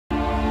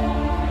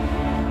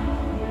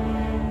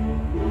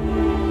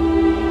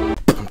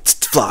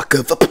flock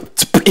of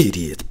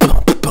idiots.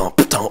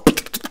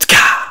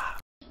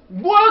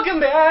 Welcome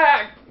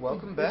back!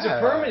 Welcome back. It's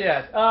a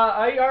Permadeath.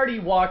 I already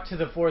walked to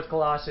the 4th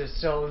Colossus,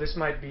 so this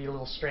might be a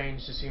little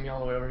strange to see me all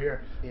the way over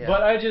here. Yeah.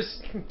 But I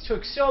just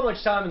took so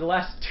much time in the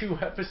last 2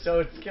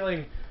 episodes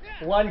killing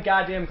one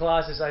goddamn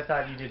Colossus, I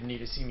thought you didn't need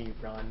to see me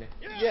run.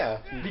 Yeah.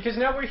 Because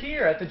now we're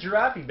here at the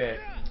giraffe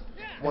bit.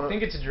 I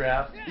think it's a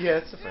giraffe. Yeah,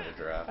 it's a friend of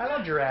giraffe. I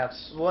love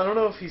giraffes. Well, I don't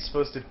know if he's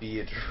supposed to be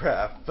a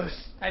giraffe, but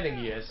I think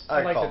he is.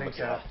 I like call to him think a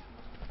so. giraffe.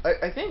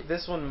 I think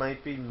this one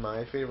might be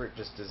my favorite,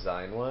 just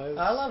design-wise.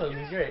 I love him.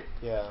 He's great.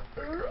 Yeah.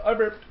 I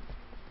burped.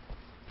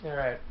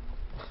 Alright.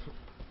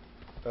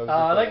 I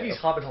I like these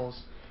hobbit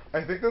holes.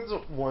 I think that's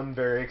one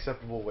very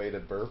acceptable way to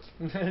burp.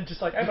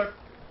 Just like, I burp.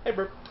 I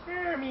burp.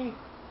 Hear me.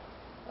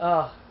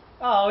 Oh,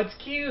 it's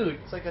cute.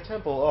 It's like a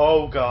temple.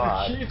 Oh,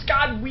 God. It's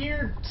got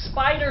weird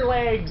spider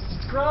legs.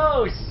 It's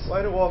gross.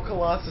 Why do all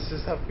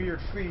Colossuses have weird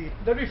feet?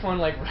 That'd be fun,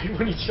 like, right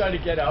when he tried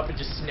to get up and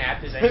just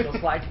snapped his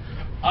ankles, like,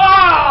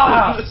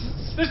 ah!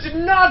 This did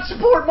not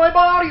support my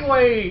body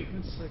weight!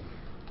 It's like,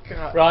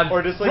 God. Run!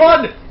 Or just like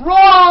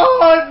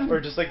Run!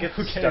 Or just like get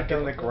Okay, stuck in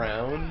go. the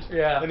ground.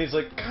 Yeah. And he's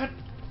like, God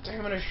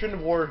damn it, I shouldn't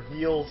have worn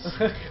heels.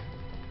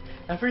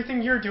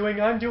 Everything you're doing,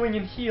 I'm doing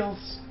in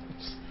heels.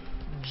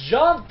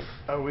 Jump!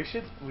 Oh, we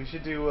should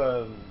do,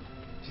 do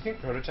you think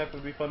Prototype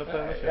would be fun to play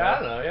on the show? Yeah, I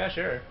don't know, yeah,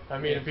 sure. I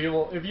mean, if you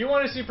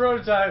want to see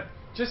Prototype,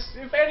 just,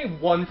 if any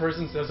one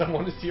person says I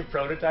want to see a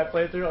Prototype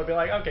playthrough, I'll be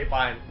like, okay,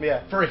 fine.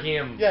 Yeah. For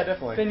him. Yeah,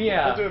 definitely. Then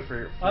yeah. We'll do it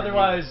for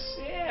Otherwise,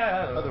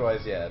 yeah, I don't know.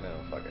 Otherwise, yeah, no,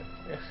 fuck it.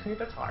 Yeah,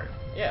 that's hard.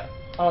 Yeah.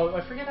 Oh,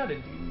 I forget how to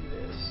do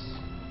this.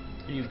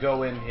 You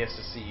go in, he has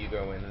to see you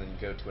go in, and then you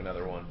go to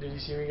another one. Did you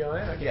see me go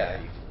in? Okay. Yeah,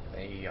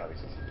 he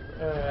obviously sees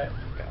you. Alright.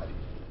 God.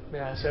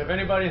 Yeah, so if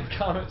anybody in the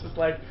comments is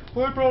like,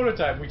 play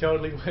Prototype, we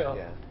totally will.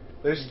 Yeah.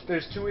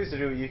 There's 2 ways to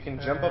do it. You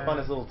can jump up on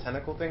his little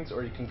tentacle things,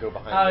 or you can go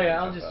behind Oh him yeah, and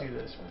I'll jump just up. do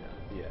this one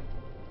now. Yeah.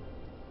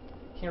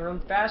 Can't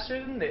run faster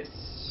than this.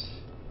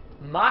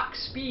 Mach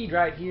speed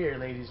right here,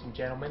 ladies and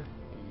gentlemen.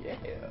 Yeah.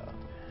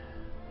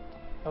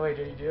 Oh wait,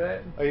 did he do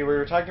it? Oh, we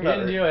were talking about...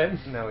 He didn't do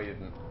it. No, he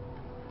didn't.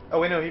 Oh,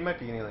 wait, no, he might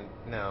be kneeling.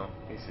 No,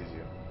 he sees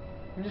you.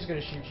 I'm just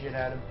gonna shoot shit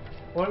at him.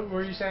 What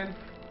were you saying?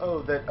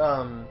 Oh, that,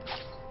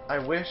 I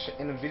wish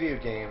in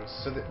video games,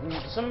 so that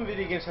some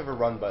video games have a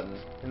run button,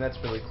 and that's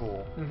really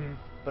cool. Mm-hmm.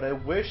 But I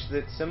wish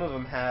that some of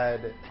them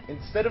had,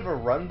 instead of a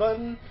run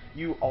button,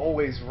 you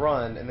always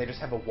run, and they just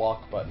have a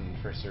walk button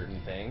for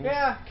certain things.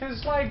 Yeah,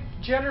 because, like,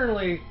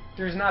 generally,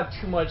 there's not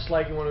too much,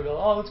 like, you want to go,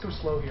 oh, let's go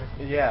slow here.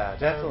 Yeah,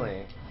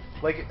 definitely.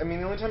 Like, I mean,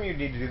 the only time you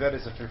need to do that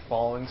is if you're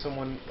following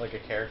someone, like a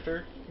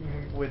character,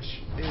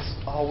 which is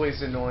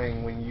always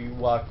annoying when you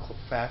walk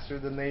faster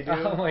than they do.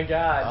 Oh my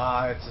god.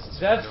 Ah, it's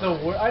just That's annoying.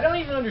 the worst. I don't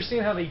even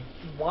understand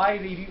why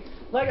they do.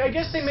 Like, I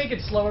guess they make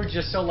it slower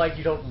just so, like,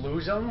 you don't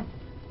lose them.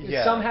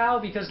 Yeah. Somehow,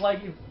 because, like,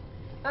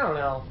 I don't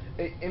know.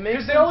 It makes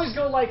Because they sense. always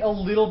go, like, a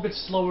little bit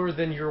slower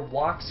than your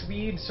walk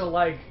speed, so,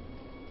 like,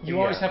 you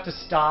always have to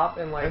stop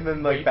and, like, and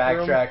then, wait like,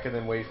 for 'em. backtrack and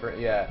then wait for it,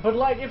 yeah. But,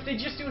 like, if they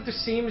just do it the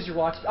same as your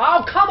walk speed.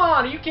 Oh, come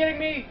on! Are you kidding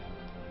me?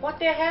 What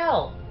the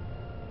hell?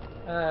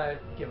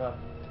 Give up.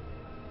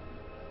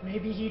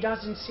 Maybe he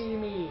doesn't see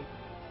me.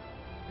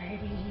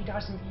 Maybe he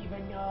doesn't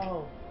even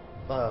know.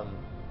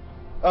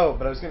 Oh,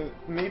 but I was gonna...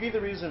 Maybe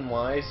the reason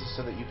why is just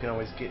so that you can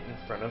always get in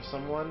front of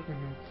someone.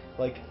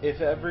 Like,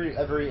 if every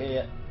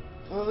AI...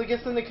 Well, I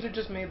guess then they could have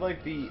just made,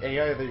 like, the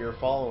AI that you're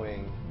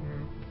following,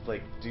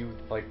 like,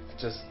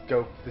 just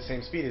go the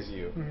same speed as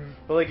you.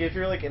 But, like, if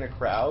you're, like, in a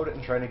crowd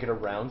and trying to get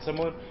around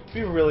someone, it'd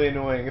be really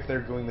annoying if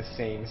they're going the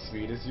same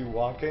speed as you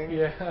walking.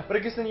 Yeah. But I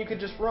guess then you could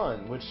just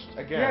run, which,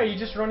 again... Yeah, you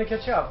just run to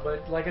catch up,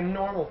 but like a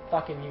normal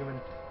fucking human.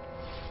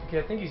 Okay,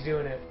 I think he's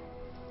doing it.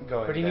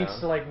 Going But he down. needs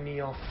to, like,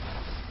 kneel.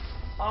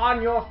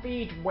 On your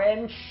feet,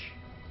 wench!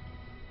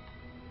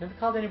 Never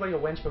called anybody a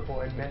wench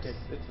before, I meant it.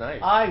 It's nice.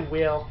 I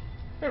will.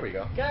 There we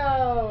go.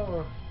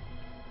 Go!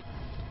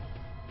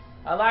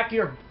 I like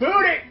your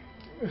booty!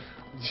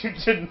 You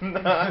did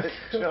not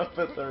jump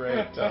at the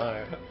right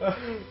time.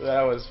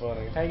 That was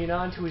funny. Hanging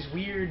on to his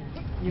weird...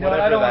 You know,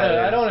 Whatever I don't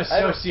that want is.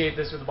 to associate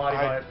this with a body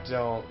part. I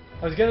don't.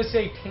 I was gonna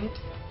say taint.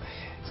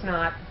 It's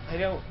not. I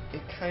don't.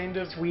 It kind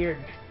of. It's weird.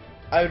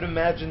 I would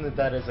imagine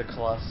that is a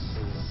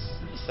Colossus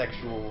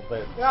sexual,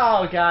 but.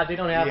 Oh god, they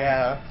don't have...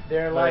 Yeah.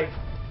 They're but- like...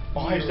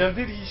 Oh, I love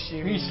that he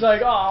shimmies. He's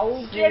like,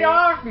 oh, get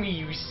off me,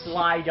 you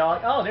sly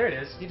dog. Oh, there it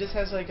is. He just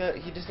has like a.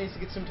 He just needs to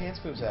get some dance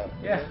moves out.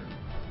 you Yeah.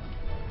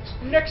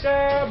 know? Next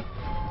time!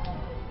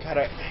 God,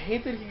 I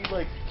hate that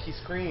he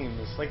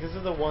screams. Like, this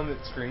is the one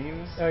that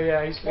screams. Oh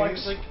yeah, he's And like,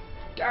 he's like,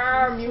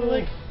 damn you!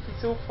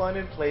 he's so fun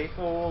and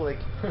playful. Like,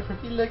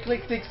 he like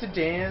likes to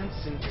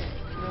dance, and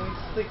you know,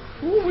 he's like,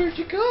 ooh, where'd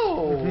you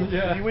go?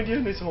 Yeah. You went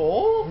in this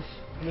hole?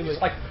 And then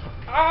he's like,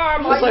 ah,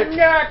 He's my like,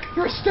 neck!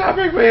 You're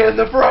stabbing me in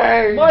the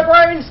brain! My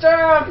brain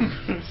stem!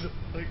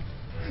 Like,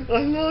 I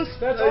lost.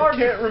 That's I hard.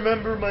 can't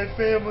remember my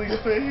family's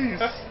face.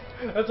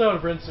 That's how a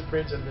brain stem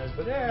is,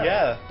 but yeah.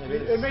 Yeah, it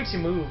is. It makes you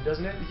move,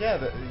 doesn't it? Yeah,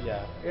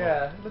 yeah.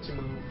 Yeah, it lets you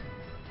move.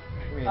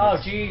 I mean, Oh,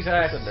 it's Jesus.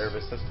 just a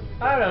nervous system.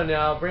 I don't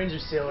know. Brains are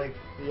silly.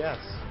 Yes,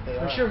 they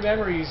I'm are. sure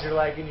memories are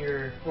like in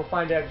your... We'll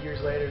find out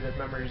years later that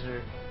memories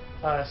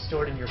are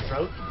stored in your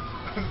throat.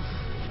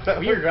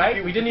 Weird,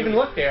 right? We didn't even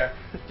look there.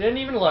 Didn't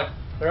even look.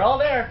 They're all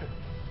there.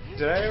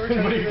 Did I ever tell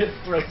Somebody you gets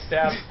that? throat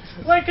stabbed.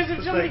 Like, because if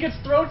It's somebody like-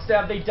 gets throat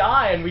stabbed, they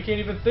die, and we can't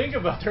even think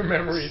about their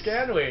memories,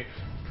 can we?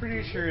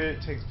 Pretty sure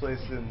it takes place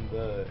in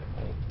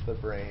the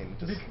brain,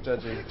 just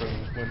judging from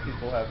when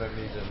people have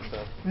amnesia and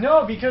stuff.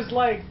 No, because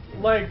like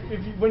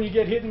when you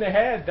get hit in the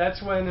head,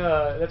 that's when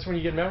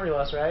you get memory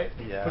loss, right?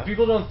 Yeah. But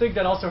people don't think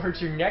that also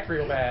hurts your neck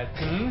real bad.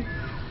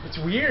 It's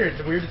weird.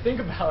 It's weird to think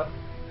about.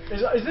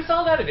 Is this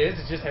all that it is?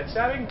 It's just head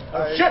stabbing?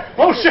 Oh shit!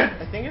 Oh shit!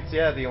 I think it's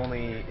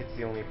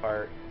the only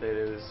part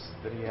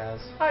that he has.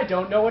 I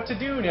don't know what to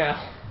do now.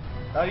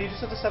 Oh, you just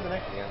have to stab the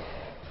neck again.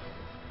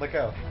 Let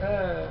go.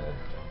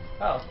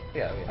 Oh.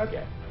 Yeah.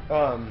 Okay.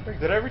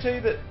 Did I ever tell you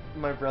that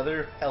my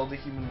brother held a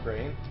human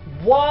brain?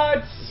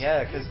 What?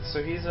 Yeah,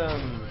 so he's a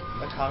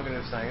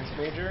cognitive science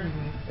major.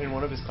 In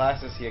one of his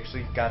classes, he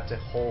actually got to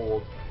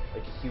hold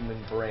like a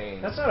human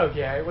brain. That's not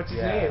okay. What's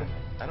his name?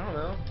 I don't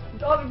know.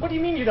 Oh, what do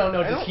you mean you don't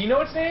know? Does he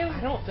know its name?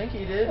 I don't think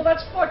he did. Well,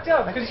 that's fucked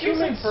up. I Because think he was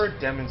humans, like for a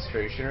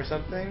demonstration or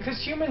something.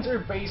 because humans are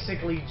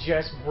basically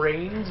just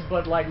brains,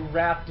 but like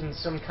wrapped in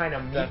some kind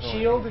of meat Definitely.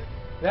 shield.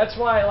 That's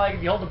why, like,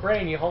 if you hold the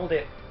brain, you hold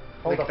it.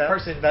 Hold Like a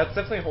person. That's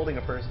definitely holding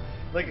a person.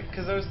 Like,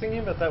 because I was thinking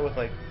about that with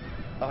like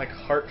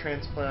heart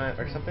transplant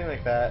or something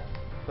like that.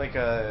 Like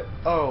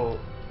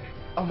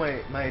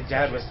my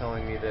dad was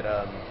telling me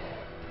that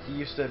he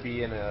used to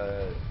be in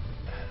a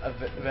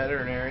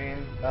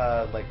veterinarian,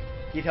 like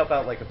he'd help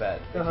out like a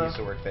vet. Like, he used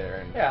to work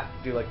there and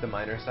do like the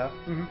minor stuff.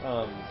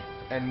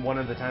 And one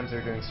of the times they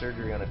were doing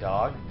surgery on a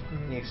dog,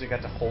 he actually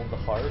got to hold the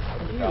heart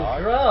of the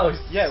dog. Gross.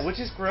 Yeah, which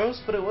is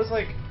gross, but it was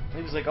like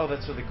oh,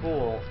 that's really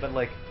cool. But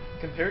like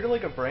compared to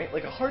like a brain,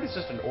 like a heart is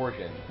just an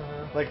organ.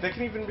 Like that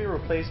can even be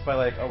replaced by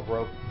like a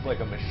rope, like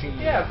a machine.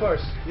 Yeah, of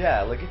course.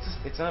 Yeah, like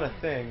it's not a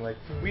thing. Like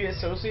we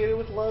associate it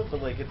with love,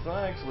 but like it's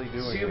not actually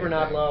doing Super anything.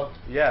 not love.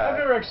 Yeah. I've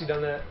never actually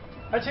done that.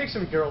 I take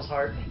some girl's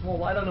heart.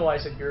 Well, I don't know why I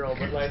said girl,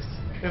 but like,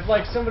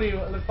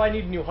 if I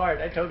need a new heart,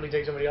 I totally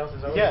take somebody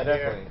else's. Yeah,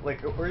 definitely.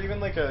 Like, or even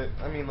like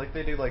like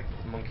they do like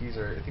monkeys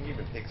or I think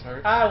even pigs'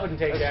 hearts. I wouldn't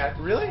take that.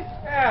 Really?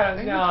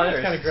 Yeah, no,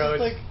 that's kind of gross.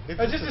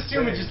 I just a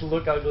assume it thing. just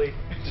look ugly.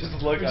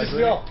 Just look It just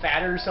ugly. be all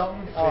fat or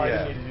something. Oh, I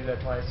Yeah. didn't need to do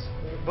that twice.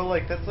 But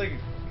like that's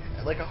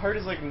like a heart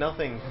is like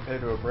nothing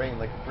compared to a brain.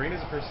 Like a brain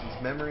is a person's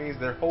memories.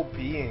 Their whole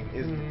being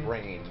is the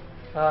brain,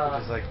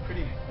 which is like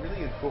really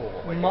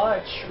cool. Like,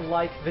 Much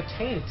like the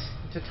taint,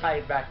 to tie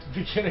it back to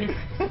the beginning.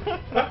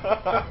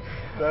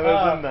 That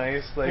was a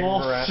nice like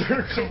full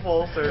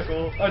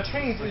circle. A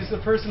taint is the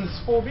person's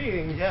full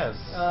being. Yes.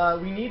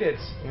 We need it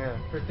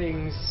for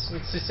things.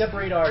 It's to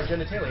separate our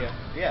genitalia.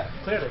 Yeah.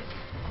 Clearly.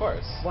 Of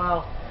course.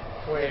 Wow.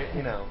 Wait.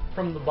 You know.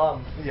 From the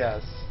bum.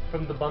 Yes.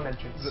 From the bum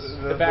entrance.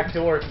 The back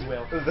door, if you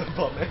will. The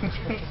bum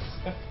entrance.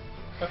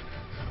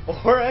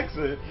 Or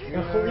exit.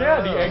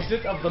 Yeah, the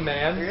exit of the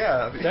man.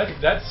 Yeah.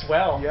 That's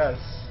swell. Yes.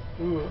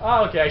 Ooh.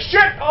 Oh, okay.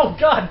 Shit! Oh,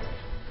 God!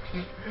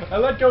 I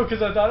let go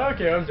because I thought,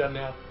 okay, I'm done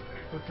now.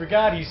 But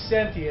forgot he's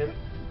sentient.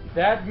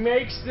 That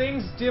makes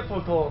things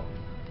difficult.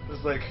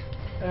 It's like...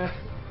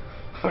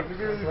 Wouldn't it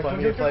be really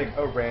funny if like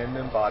a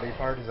random body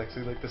part is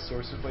actually like the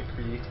source of like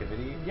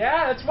creativity?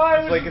 Yeah, that's why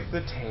It's like it's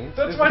the taint.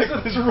 That's It's why like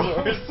it's the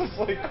source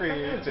of like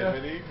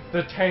creativity.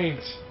 The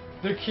taint.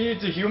 The key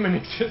to human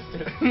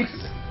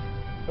existence.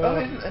 Oh,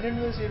 I didn't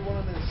realize you had one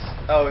of those.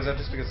 Oh, is that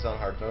just because it's on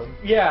hard mode?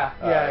 Yeah,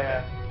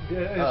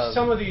 okay.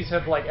 Some of these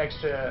have like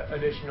extra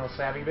additional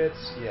savvy bits.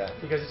 Yeah.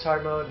 Because it's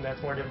hard mode and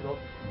that's more difficult.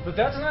 But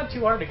that's not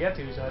too hard to get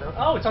to, so I don't.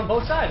 Oh, it's on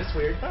both sides. It's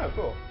weird. Oh,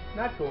 cool.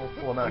 Not cool.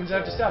 Well, not Means cool. I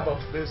have to stop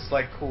both. This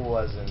like cool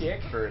as in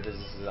Dick. for the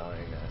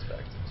design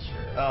aspect.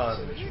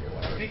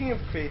 Sure. Speaking of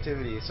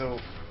creativity, so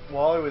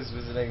while I was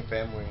visiting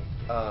family,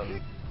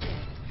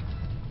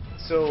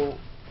 so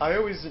I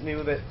always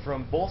knew that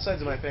from both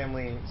sides of my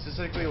family,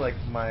 specifically like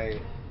my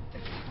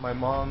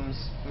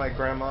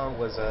grandma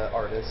was an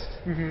artist.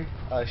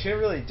 She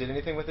never really did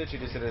anything with it. She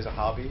just did it as a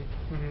hobby.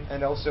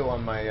 And also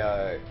on my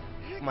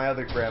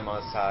other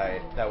grandma's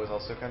side, that was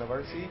also kind of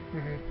artsy.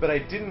 But I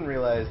didn't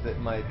realize that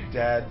my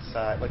dad's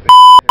side, like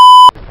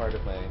the part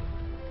of my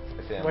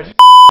family. Why'd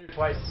you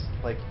twice?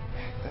 Like,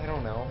 I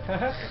don't know.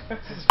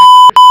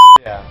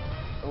 Yeah.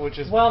 Which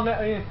is well, no,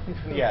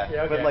 yeah.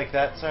 okay. But like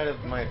that side of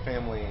my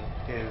family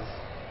is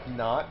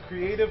not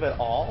creative at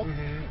all,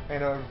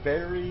 and are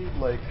very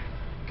like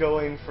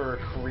going for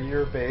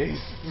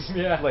career-based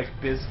like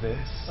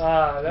business.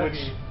 That'd which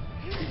be...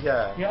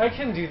 yeah. Yeah, I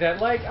can do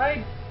that. Like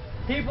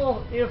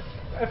people,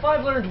 if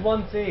I've learned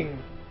one thing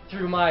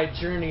through my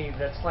journey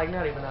that's like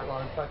not even that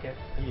long, fuck it.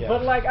 Yeah.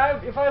 But like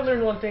if I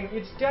learned one thing,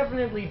 it's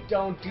definitely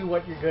don't do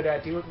what you're good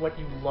at, do what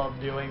you love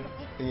doing.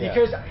 Yeah.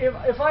 Because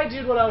if I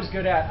did what I was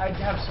good at, I'd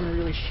have some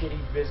really shitty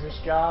business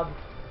job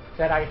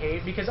that I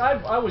hate because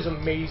I was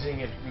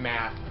amazing at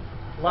math.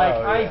 Like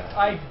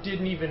I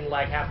didn't even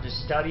like have to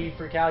study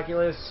for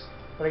calculus,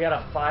 but I got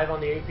a 5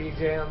 on the AP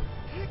exam.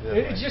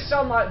 It's just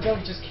something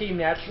that just came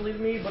naturally to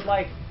me. But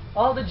like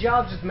All the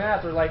jobs with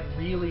math are like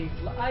really.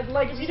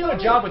 Like if you do a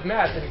job with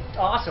math, then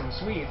awesome,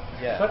 sweet.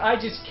 Yeah. But I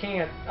just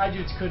can't. I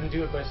just couldn't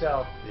do it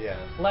myself. Yeah.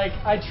 Like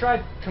I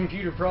tried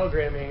computer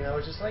programming, and I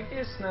was just like,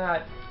 it's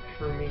not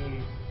for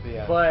me.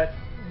 Yeah. But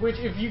which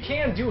if you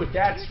can do it,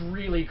 that's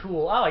really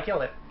cool. Oh, I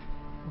killed it.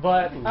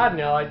 But I don't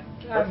know.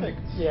 Perfect.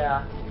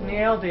 Yeah,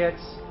 nailed it.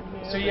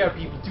 So yeah,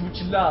 people, do what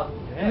you love.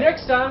 Yeah.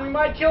 Next time we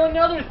might kill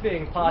another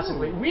thing,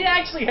 possibly. Ooh. We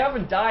actually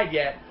haven't died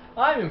yet.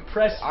 I'm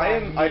impressed.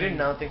 I did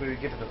not think we would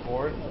get to the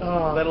 4th,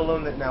 Oh. let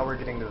alone that now we're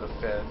getting to the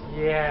 5th.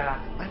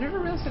 Yeah. I never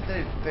realized that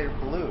they're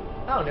blue.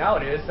 Oh, now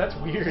it is. That's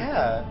weird.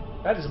 Yeah.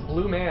 That is a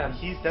blue man.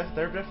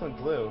 They're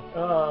definitely blue.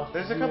 Oh.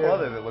 There's a couple weird.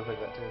 other that look like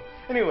that too.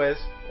 Anyways,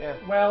 yeah.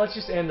 Well, let's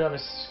just end on a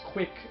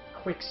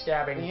quick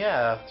stabbing.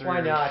 Yeah, through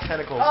Why not?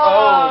 tentacles.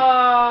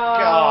 Oh,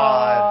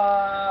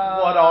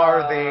 God. What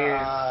are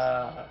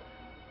these?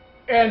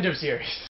 End of series.